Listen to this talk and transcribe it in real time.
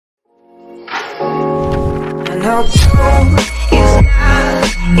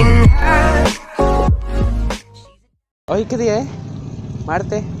¿Hoy qué día es?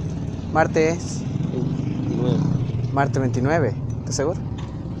 ¿Martes? Martes es 29. Martes 29, ¿estás seguro?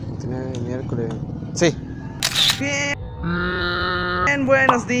 29, miércoles. Sí. Bien,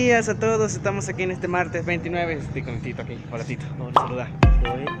 buenos días a todos. Estamos aquí en este martes 29. Estoy con Tito aquí. Hola Tito, vamos a saludar.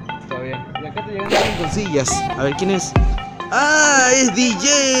 ¿Todo bien? Todo bien. Y acá te llegan alguien con sillas. A ver quién es. ¡Ah! ¡Es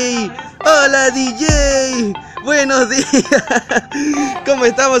DJ! ¡Hola DJ! ¡Buenos días! ¿Cómo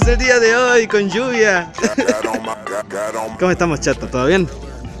estamos el día de hoy con lluvia? ¿Cómo estamos, chato? ¿Todo bien?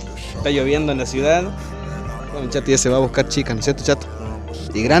 Está lloviendo en la ciudad. Bueno, chato ya se va a buscar chicas, ¿no es cierto, chato?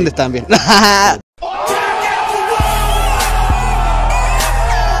 Y grandes también.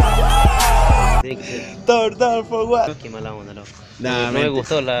 Down for what? Qué mala onda, loco. No me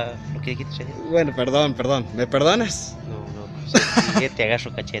gustó lo que dijiste. Bueno, perdón. ¿Me perdonas? No, si te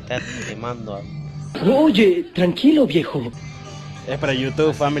agarro cachetada, te mando a... Oye, tranquilo, viejo. Es para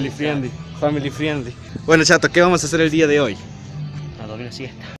YouTube, family friendly. Bueno, chato, ¿qué vamos a hacer el día de hoy? A dormir la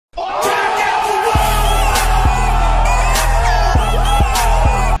siesta.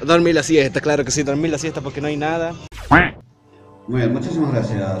 Dormir la siesta, claro que sí, dormir la siesta porque no hay nada. Muy bien, muchísimas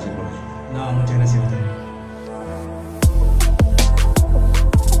gracias, señor. No, muchas gracias a usted.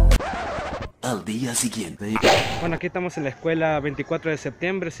 Al día siguiente. Bueno, aquí estamos en la escuela 24 de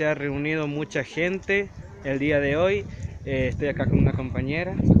septiembre, se ha reunido mucha gente el día de hoy. Estoy acá con una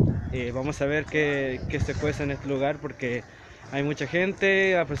compañera. Vamos a ver qué se cuece en este lugar porque hay mucha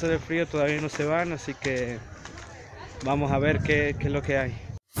gente, a pesar del frío todavía no se van, así que vamos a ver qué es lo que hay.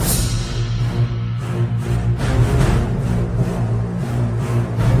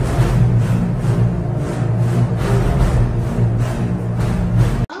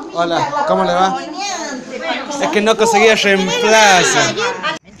 Hola, ¿cómo le va? Es que no conseguía reemplazo.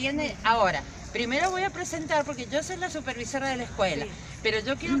 ¿Me entiende? Ahora, primero voy a presentar porque yo soy la supervisora de la escuela, pero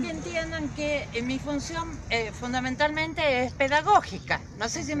yo quiero que entiendan que mi función fundamentalmente es pedagógica. No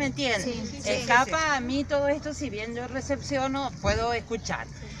sé si me entienden. Escapa a mí todo esto, si bien yo recepciono, puedo escuchar.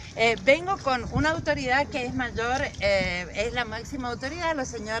 Vengo con una autoridad que es mayor, es la máxima autoridad, la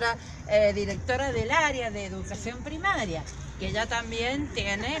señora directora del área de educación primaria, que ella también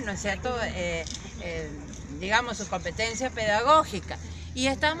tiene, ¿no es cierto?, digamos, su competencia pedagógica. Y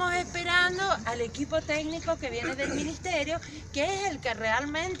estamos esperando al equipo técnico que viene del Ministerio, que es el que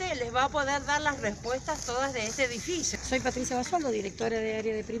realmente les va a poder dar las respuestas todas de este edificio. Soy Patricia Basualdo, directora de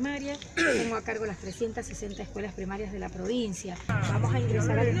área de primaria. Tengo a cargo las 360 escuelas primarias de la provincia. Vamos a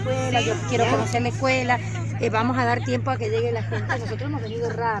ingresar a la escuela, yo quiero conocer la escuela, vamos a dar tiempo a que llegue la gente. Nosotros hemos venido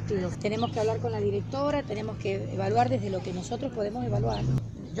rápido, tenemos que hablar con la directora, tenemos que evaluar desde lo que nosotros podemos evaluar.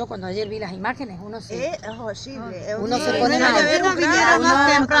 Yo cuando ayer vi las imágenes, uno se pone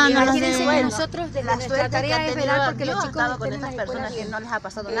mal. Imagínense que nosotros de nuestra tarea es velar porque los chicos con estas personas que no les ha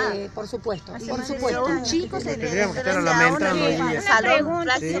pasado nada. Por supuesto. Son chicos de tendríamos que estar lamentando hoy día.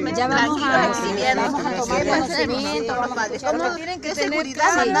 Ya vamos a tomar conocimiento, ¿Cómo tienen que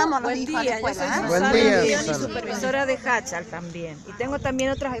seguridad mandamos los hijos a la escuela? Buen día, y supervisora de Jáchal también. Y tengo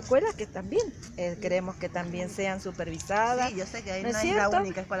también otras escuelas que también queremos que también sean supervisadas. Sí, yo sé que ahí ¿no es no es la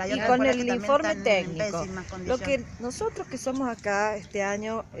única escuela. Y con el informe técnico. Lo que nosotros que somos acá este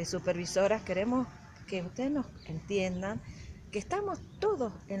año, supervisoras, queremos que ustedes nos entiendan que estamos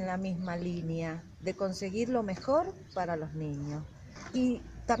todos en la misma línea de conseguir lo mejor para los niños. Y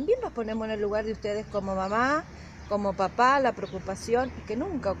también nos ponemos en el lugar de ustedes como mamá, como papá, la preocupación y que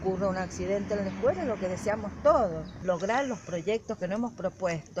nunca ocurra un accidente en la escuela, es lo que deseamos todos. Lograr los proyectos que nos hemos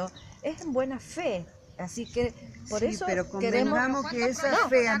propuesto es en buena fe. Así que por eso pero convengamos que esa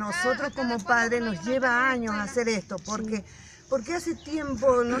fe a nosotros como padres nos lleva años a hacer esto, porque hace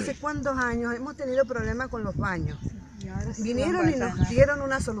tiempo, no sé cuántos años, hemos tenido problemas con los baños. Vinieron y nos dieron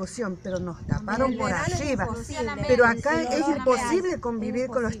una solución, pero nos taparon por arriba. Pero acá es imposible convivir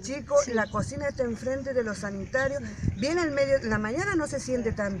con los chicos, la cocina está enfrente de los sanitarios, viene el medio, la mañana no se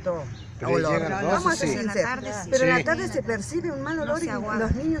siente tanto olor, vamos a ser sinceros, pero en la tarde se percibe un mal olor y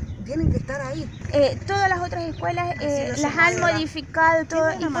los niños tienen que estar ahí. Todas las otras escuelas las han modificado,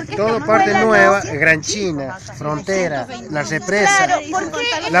 todo parte nueva, Gran China, Frontera, La Represa.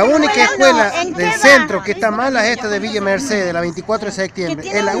 La única escuela del centro que está mala es esta de Villa Mercedes, la 24 de septiembre.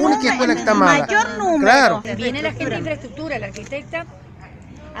 Es la única escuela que está mala. Claro. Viene la gente de infraestructura, la arquitecta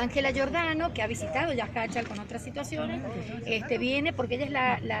Ángela Giordano, que ha visitado ya Jáchal con otras situaciones, viene porque ella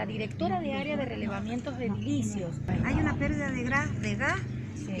es la directora de área de relevamientos de edilicios. Hay una pérdida de gas,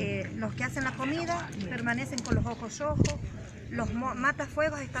 que los que hacen la comida permanecen con los ojos rojos, Los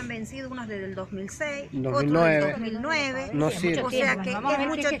matafuegos están vencidos, unos desde el 2006, 2009. otros del 2009. No sirve. O sea que es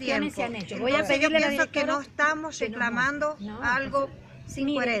mucho tiempo. Voy a Entonces yo pedirle a la pienso que directora no estamos reclamando algo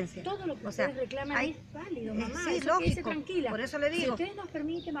sin coherencia. Todo lo que ustedes reclaman es válido, mamá. Sí, eso lógico. quédese tranquila. Por eso le digo. Si ustedes nos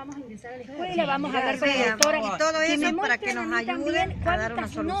permiten, vamos a ingresar a la escuela, vamos a hablar con la directora. Y todo eso me para que nos muestren a mí ayuden también a dar una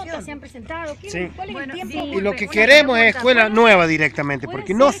cuántas solución. notas se han presentado, Sí. cuál es el tiempo. Y lo que queremos es escuela nueva directamente,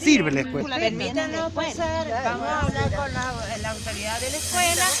 porque no sirve la escuela. Permítanos pasar, vamos a hablar con la autoridad de la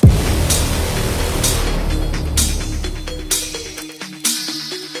escuela.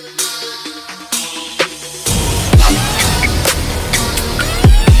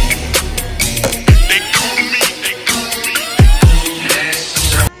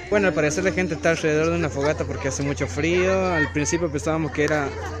 Bueno, al parecer la gente está alrededor de una fogata porque hace mucho frío. Al principio pensábamos que era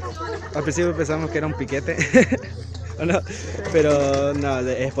un piquete, ¿no? Pero no,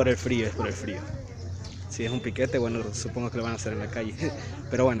 es por el frío, Si es un piquete, bueno, supongo que lo van a hacer en la calle.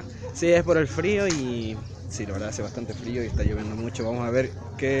 Pero bueno, sí, es por el frío y sí, la verdad hace bastante frío y está lloviendo mucho. Vamos a ver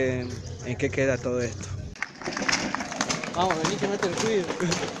en qué queda todo esto. Vamos, vení que mete el ruido.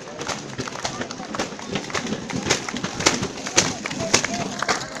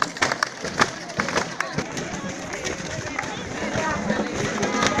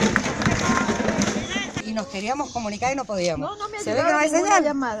 Y nos queríamos comunicar y no podíamos. Se ve que no hay señal.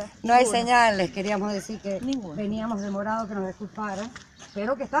 No hay señal, les queríamos decir que veníamos demorados, que nos disculparan,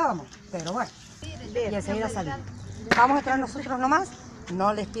 pero que estábamos. Pero bueno, y enseguida salimos. Vamos a entrar nosotros nomás,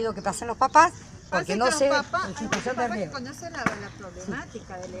 no les pido que pasen los papás, porque no sé la situación de riesgo. Conocen la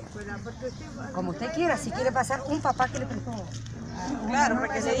problemática de la escuela, porque usted... Como usted quiera, si quiere pasar un papá que le prestó. Claro,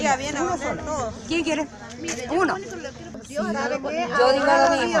 porque sería bien hacer todo. ¿Quién quiere? Uno. Yo digo lo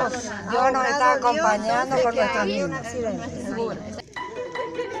mismo. Dios nos está acompañando con nuestros niños.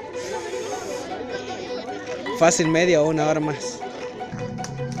 Fácil media o una hora más.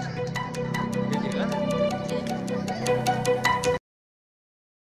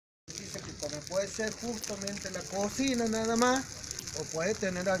 Como puede ser justamente la cocina nada más, o puede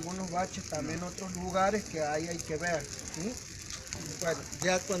tener algunos baches también en otros lugares que hay que ver, ¿sí? Bueno,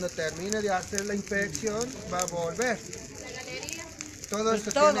 ya cuando termine de hacer la inspección va a volver. Todo eso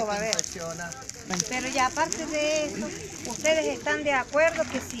tiene que inspeccionar. Pero ya aparte de eso, ustedes están de acuerdo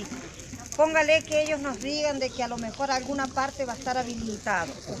que sí. Póngale que ellos nos digan de que a lo mejor alguna parte va a estar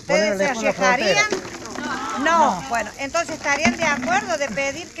habilitado. ¿Ustedes se arriesgarían? No. Bueno, entonces estarían de acuerdo de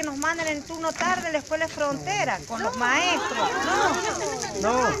pedir que nos manden en turno tarde la escuela frontera con los maestros.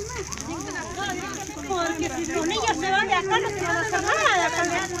 No. Porque si los niños se van de acá no se van a hacer nada,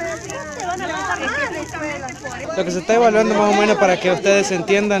 se van a levantar nada. Lo que se está evaluando más o menos para que ustedes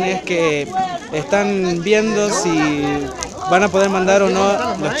entiendan es que están viendo si van a poder mandar o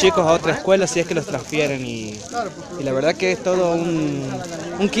no los chicos a otra escuela si es que los transfieren y la verdad que es todo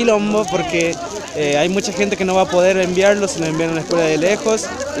un quilombo porque hay mucha gente que no va a poder enviarlos, se los envían a una escuela de lejos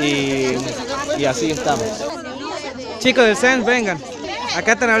y así estamos. Chicos del CEN, vengan,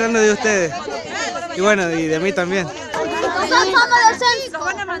 acá están hablando de ustedes y bueno, y de mí también. Los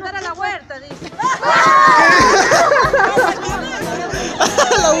van a mandar a la huerta, dice.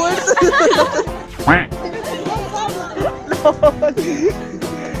 A la huerta.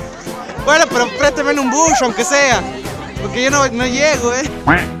 Bueno, pero présteme un bus, aunque sea, porque yo no llego,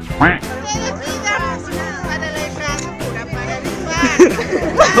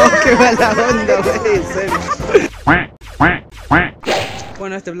 Oh, qué mala onda, güey, en serio.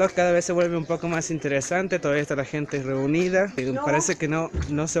 Bueno, este vlog cada vez se vuelve un poco más interesante, todavía está la gente reunida. Parece que no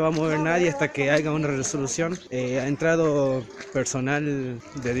se va a mover nadie hasta que haya una resolución. Ha entrado personal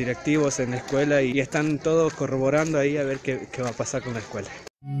de directivos en la escuela y están todos corroborando ahí a ver qué va a pasar con la escuela.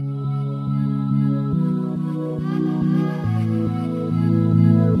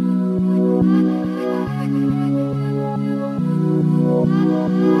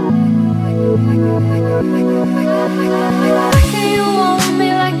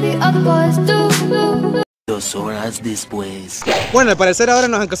 Dos horas después. Bueno, al parecer ahora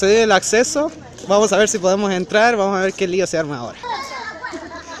nos han concedido el acceso. Vamos a ver si podemos entrar, vamos a ver qué lío se arma ahora.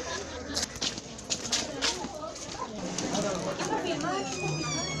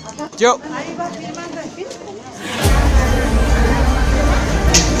 Yo.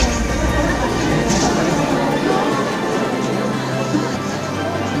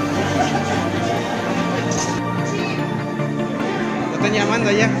 Lo están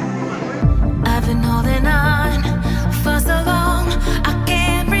llamando ya. I've been holding on for so long, I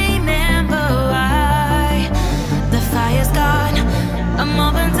can't remember why. The fire's gone, I'm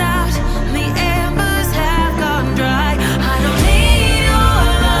all burnt out, the embers have gone dry. I don't need your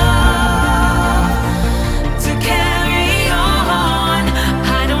love to carry on.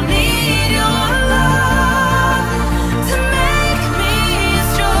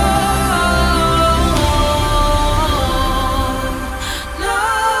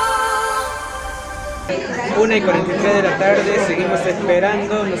 1:43 de la tarde, seguimos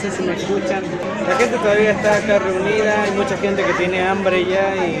esperando, no sé si me escuchan. La gente todavía está acá reunida, hay mucha gente que tiene hambre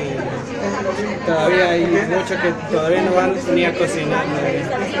ya y todavía hay muchos que todavía no van ni a cocinar.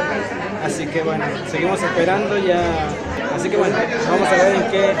 Así que bueno, seguimos esperando ya. Así que bueno, vamos a ver en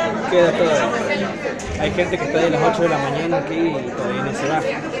qué queda todo esto. Hay gente que está de las 8 de la mañana aquí y todavía no se va.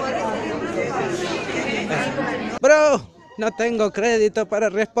 Bro, no tengo crédito para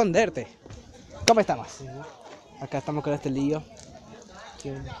responderte. ¿Cómo estamos? Acá estamos con este lío.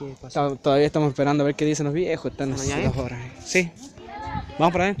 ¿Qué pasó? Todavía estamos esperando a ver qué dicen los viejos. Están las 2 horas. Sí.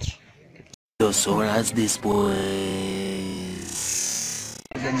 Vamos para adentro. 2 horas después.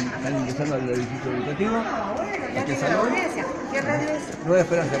 Están ingresando al edificio educativo. Este salón. ¿Qué radio es? Nueva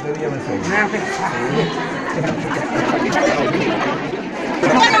Esperanza, que Villa Mercedes.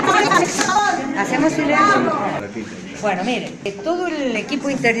 Hacemos silencio. Bueno, miren, todo el equipo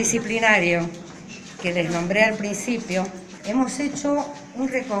interdisciplinario que les nombré al principio, hemos hecho un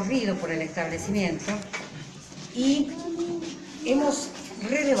recorrido por el establecimiento y hemos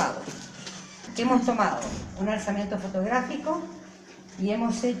relevado. Hemos tomado un alzamiento fotográfico y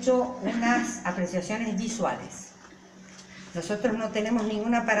hemos hecho unas apreciaciones visuales. Nosotros no tenemos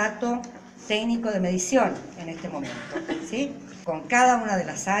ningún aparato técnico de medición en este momento, ¿sí? Con cada una de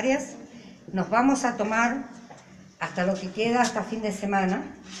las áreas nos vamos a tomar hasta lo que queda hasta fin de semana,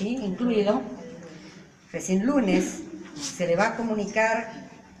 ¿sí? Incluido. Recién lunes se le va a comunicar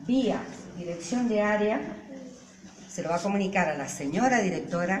vía dirección de área, se lo va a comunicar a la señora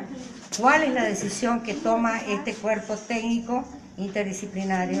directora cuál es la decisión que toma este cuerpo técnico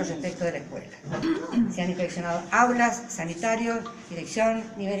interdisciplinario respecto de la escuela. Se han inspeccionado aulas, sanitarios, dirección,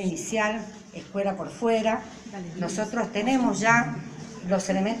 nivel inicial, escuela por fuera. Nosotros tenemos ya los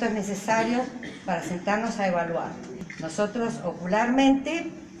elementos necesarios para sentarnos a evaluar. Nosotros ocularmente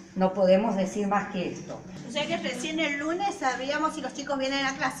no podemos decir más que esto. O sea que recién el lunes sabíamos si los chicos vienen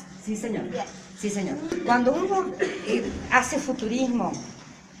a clase. Sí, señor. Sí, señor. Cuando uno hace futurismo,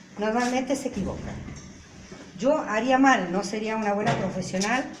 normalmente se equivoca. Yo haría mal, no sería una buena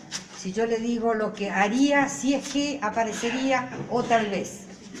profesional si yo le digo lo que haría si es que aparecería o tal vez.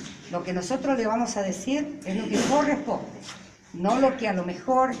 Lo que nosotros le vamos a decir es lo que corresponde, no lo que a lo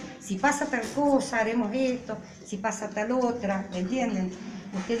mejor, si pasa tal cosa, haremos esto, si pasa tal otra, ¿me entienden?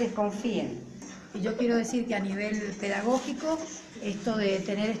 Ustedes confíen. Y yo quiero decir que a nivel pedagógico, esto de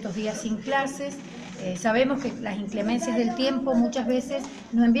tener estos días sin clases, sabemos que las inclemencias del tiempo muchas veces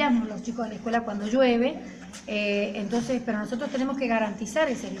no enviamos a los chicos a la escuela cuando llueve, entonces, pero nosotros tenemos que garantizar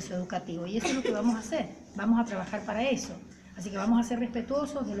el servicio educativo y eso es lo que vamos a hacer, vamos a trabajar para eso. Así que vamos a ser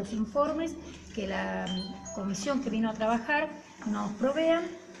respetuosos de los informes que la comisión que vino a trabajar nos provean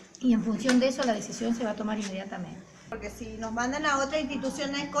y en función de eso la decisión se va a tomar inmediatamente. Porque si nos mandan a otra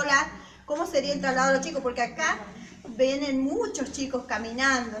institución escolar, ¿cómo sería el traslado de los chicos? Porque acá vienen muchos chicos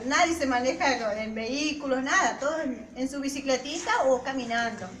caminando, nadie se maneja en vehículos, nada, todos en su bicicletita o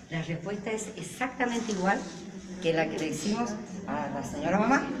caminando. La respuesta es exactamente igual que la que le hicimos a la señora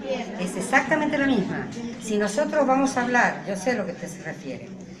mamá, es exactamente la misma. Si nosotros vamos a hablar, yo sé a lo que usted se refiere,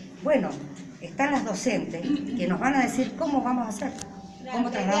 bueno, están las docentes que nos van a decir cómo vamos a hacer, cómo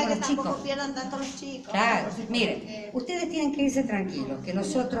trasladamos a los chicos. Tampoco pierdan tanto los chicos. Claro, miren, ustedes tienen que irse tranquilos, que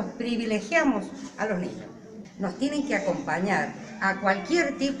nosotros privilegiamos a los niños. Nos tienen que acompañar a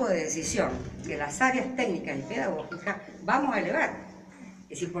cualquier tipo de decisión que las áreas técnicas y pedagógicas vamos a elevar.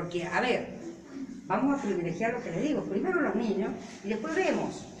 Es decir, porque, a ver, vamos a privilegiar lo que les digo, primero los niños y después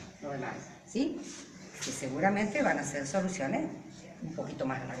vemos lo demás, ¿sí? Que seguramente van a ser soluciones un poquito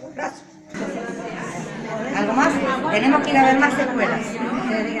más a largo plazo. ¿Algo más? Tenemos que ir a ver más escuelas.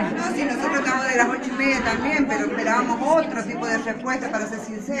 No, sí, nosotros estamos de las 8:30 también, pero esperábamos otro tipo de respuesta, para ser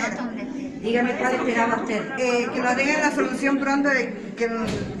sincera. Dígame cuál esperaba usted. Que nos den la solución pronto de que,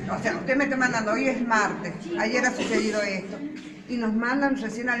 o sea, usted me está mandando, hoy es martes, ayer ha sucedido esto, y nos mandan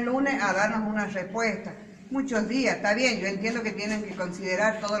recién al lunes a darnos una respuesta. Muchos días, está bien, yo entiendo que tienen que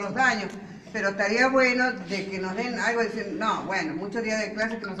considerar todos los daños, pero estaría bueno de que nos den algo diciendo, no, bueno, muchos días de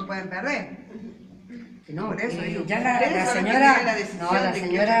clases que no se pueden perder. No, por eso digo, ya la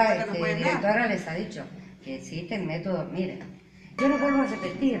señora directora les ha dicho que existen métodos, miren, yo lo vuelvo a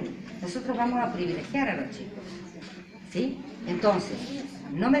repetir, nosotros vamos a privilegiar a los chicos, ¿sí? Entonces,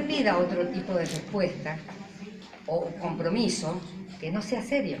 no me pida otro tipo de respuesta o compromiso que no sea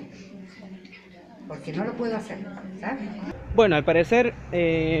serio, porque no lo puedo hacer, ¿sabes? Bueno, al parecer,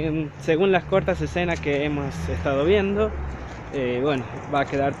 según las cortas escenas que hemos estado viendo, bueno, va a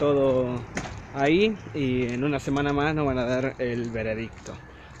quedar todo ahí y en una semana más nos van a dar el veredicto.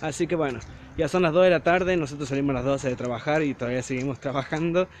 Así que bueno, ya son las 2 de la tarde, nosotros salimos a las 12 de trabajar y todavía seguimos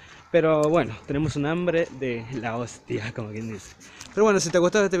trabajando. Pero bueno, tenemos un hambre de la hostia, como quien dice. Pero bueno, si te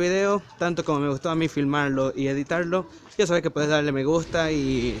gustó este video, tanto como me gustó a mí filmarlo y editarlo, ya sabes que puedes darle me gusta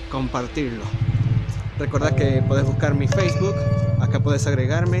y compartirlo. Recordad que podés buscar mi Facebook, acá podés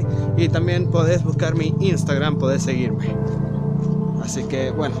agregarme, y también podés buscar mi Instagram, podés seguirme. Así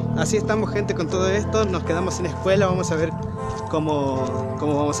que bueno, así estamos, gente, con todo esto. Nos quedamos sin escuela, vamos a ver cómo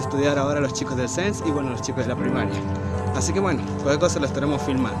vamos a estudiar ahora los chicos del SENS y bueno, los chicos de la primaria. Así que bueno, cualquier cosa lo estaremos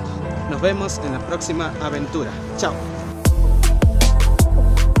filmando. Nos vemos en la próxima aventura. Chao.